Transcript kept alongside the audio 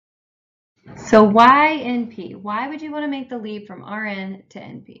So why NP? Why would you want to make the leap from RN to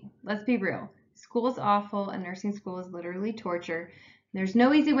NP? Let's be real. School is awful and nursing school is literally torture. There's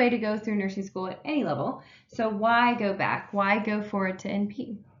no easy way to go through nursing school at any level. So why go back? Why go forward to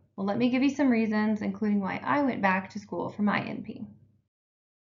NP? Well, let me give you some reasons, including why I went back to school for my NP.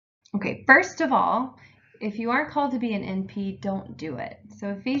 Okay, first of all, if you aren't called to be an NP, don't do it. So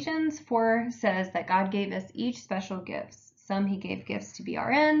Ephesians 4 says that God gave us each special gifts. Some he gave gifts to be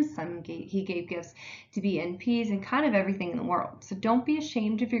RNs, he gave gifts to be NPs, and kind of everything in the world. So don't be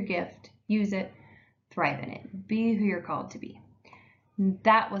ashamed of your gift. Use it, thrive in it. Be who you're called to be.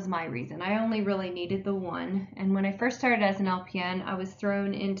 That was my reason. I only really needed the one. And when I first started as an LPN, I was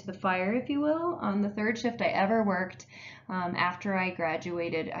thrown into the fire, if you will, on the third shift I ever worked after I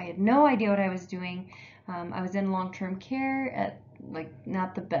graduated. I had no idea what I was doing. I was in long-term care at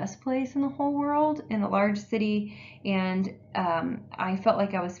not the best place in the whole world in a large city, and I felt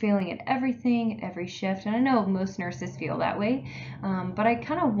like I was failing at everything, every shift. And I know most nurses feel that way, but I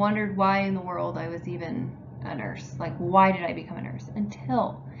kind of wondered why in the world I was even a nurse. Like, why did I become a nurse?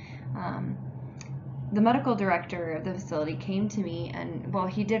 Until um, the medical director of the facility came to me, and well,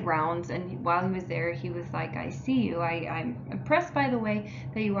 he did rounds, and while he was there, he was like, I see you. I'm impressed by the way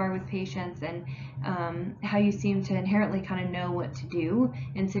that you are with patients, and how you seem to inherently kind of know what to do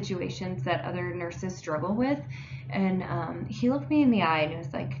in situations that other nurses struggle with. And he looked me in the eye and he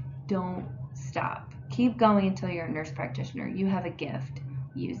was like, don't stop. Keep going until you're a nurse practitioner. You have a gift.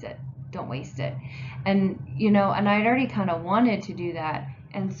 Use it. Don't waste it. And and I'd already kind of wanted to do that,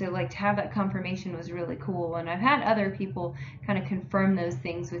 and so to have that confirmation was really cool. And I've had other people kind of confirm those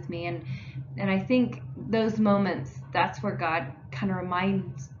things with me, and I think those moments, that's where God kind of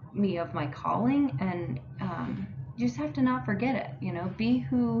reminds me of my calling. And you just have to not forget it. Be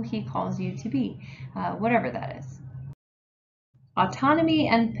who he calls you to be, whatever that is. Autonomy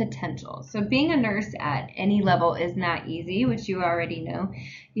and potential. So being a nurse at any level is not easy, which you already know.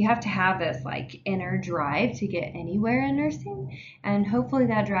 You have to have this inner drive to get anywhere in nursing, and hopefully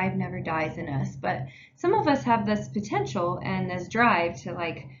that drive never dies in us. But some of us have this potential and this drive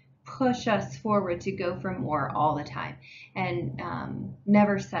to push us forward to go for more all the time, and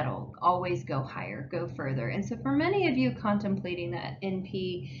never settle, always go higher, go further. And so for many of you contemplating that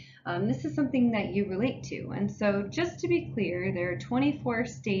NP, this is something that you relate to. And so just to be clear, there are 24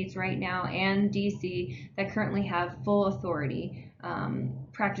 states right now and DC that currently have full authority,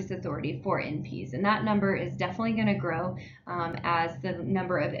 practice authority for NPs. And that number is definitely going to grow as the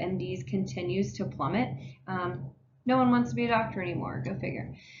number of MDs continues to plummet. No one wants to be a doctor anymore, go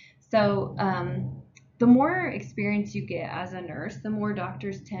figure. So the more experience you get as a nurse, the more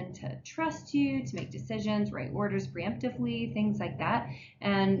doctors tend to trust you to make decisions, write orders preemptively, things like that.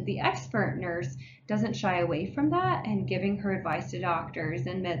 And the expert nurse doesn't shy away from that and giving her advice to doctors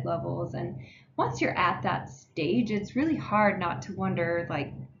and mid-levels. And once you're at that stage, it's really hard not to wonder,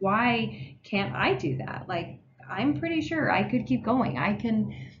 why can't I do that? I'm pretty sure I could keep going. I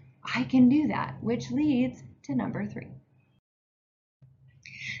can do that, which leads to number 3.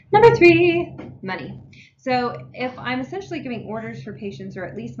 Number 3, money. So if I'm essentially giving orders for patients, or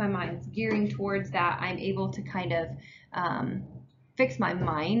at least my mind's gearing towards that, I'm able to kind of fix my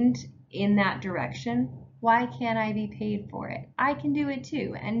mind in that direction. Why can't I be paid for it? I can do it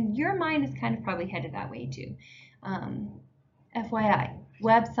too. And your mind is kind of probably headed that way too. FYI,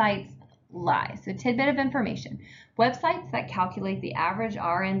 websites lie. So tidbit of information. Websites that calculate the average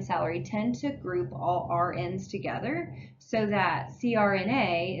RN salary tend to group all RNs together so that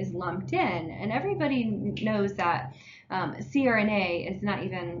CRNA is lumped in. And everybody knows that CRNA is not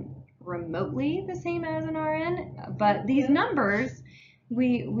even remotely the same as an RN, but these numbers,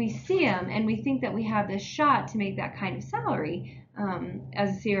 we see them and we think that we have this shot to make that kind of salary as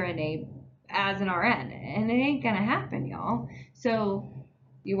a CRNA, as an RN, and it ain't gonna happen, y'all. So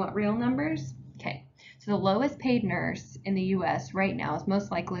you want real numbers? Okay. So the lowest paid nurse in the US right now is most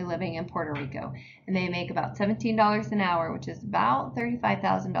likely living in Puerto Rico, and they make about $17 an hour, which is about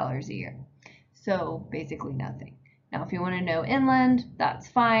 $35,000 a year. So basically nothing. Now, if you want to know inland, that's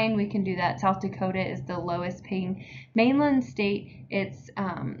fine. We can do that. South Dakota is the lowest paying mainland state. It's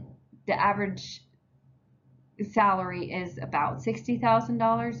the average salary is about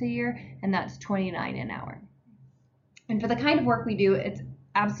 $60,000 a year, and that's $29 an hour. And for the kind of work we do, it's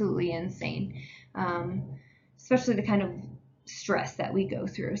absolutely insane, especially the kind of stress that we go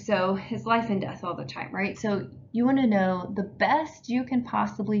through. So it's life and death all the time, right? So you want to know the best you can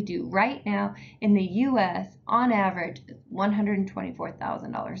possibly do right now in the US on average is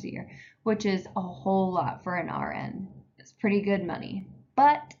 $124,000 a year, which is a whole lot for an RN. It's pretty good money.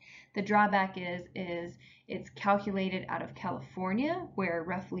 But The drawback is it's calculated out of California, where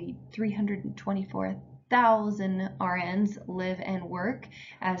roughly 324,000 RNs live and work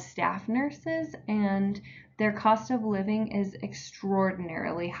as staff nurses, and their cost of living is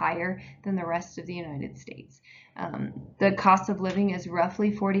extraordinarily higher than the rest of the United States. The cost of living is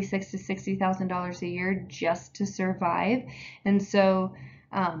roughly $46,000 to $60,000 a year just to survive, and so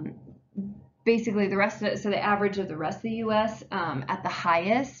basically the rest of it, so the average of the rest of the U.S. At the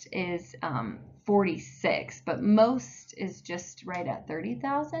highest is 46, but most is just right at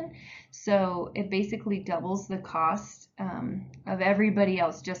 30,000. So it basically doubles the cost of everybody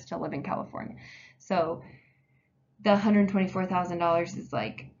else just to live in California. So the $124,000 is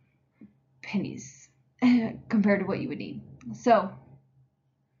like pennies compared to what you would need. So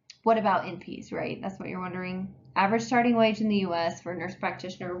what about NPs, right? That's what you're wondering. Average starting wage in the U.S. for a nurse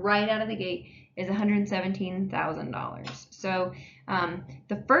practitioner right out of the gate is $117,000. So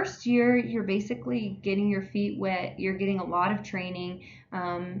the first year, you're basically getting your feet wet. You're getting a lot of training.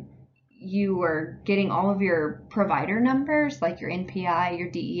 You are getting all of your provider numbers, like your NPI, your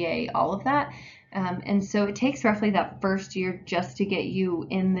DEA, all of that. And so it takes roughly that first year just to get you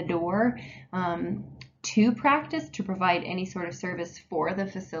in the door to practice, to provide any sort of service for the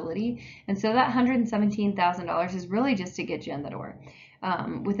facility. And so that $117,000 is really just to get you in the door.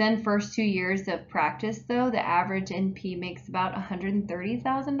 Within first 2 years of practice, though, the average NP makes about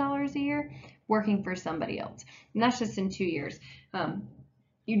 $130,000 a year working for somebody else. And that's just in 2 years.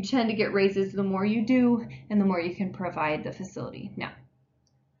 You tend to get raises the more you do and the more you can provide the facility. Now,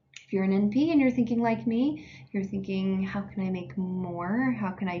 if you're an NP and you're thinking like me, you're thinking, how can I make more?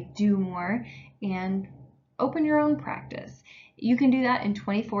 How can I do more? And open your own practice. You can do that in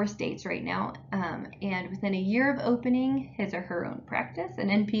 24 states right now. And within a year of opening his or her own practice, an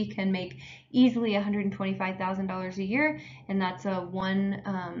NP can make easily $125,000 a year. And that's a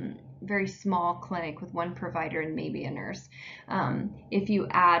one very small clinic with one provider and maybe a nurse. If you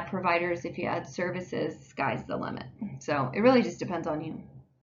add providers, if you add services, sky's the limit. So it really just depends on you.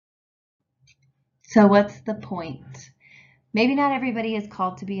 So what's the point? Maybe not everybody is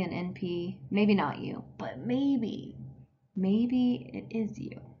called to be an NP, maybe not you, but maybe it is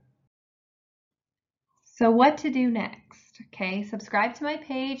you. So what to do next? Okay, subscribe to my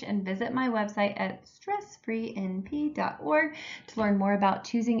page and visit my website at stressfreenp.org to learn more about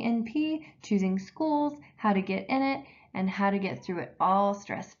choosing NP, choosing schools, how to get in it, and how to get through it all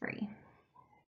stress-free.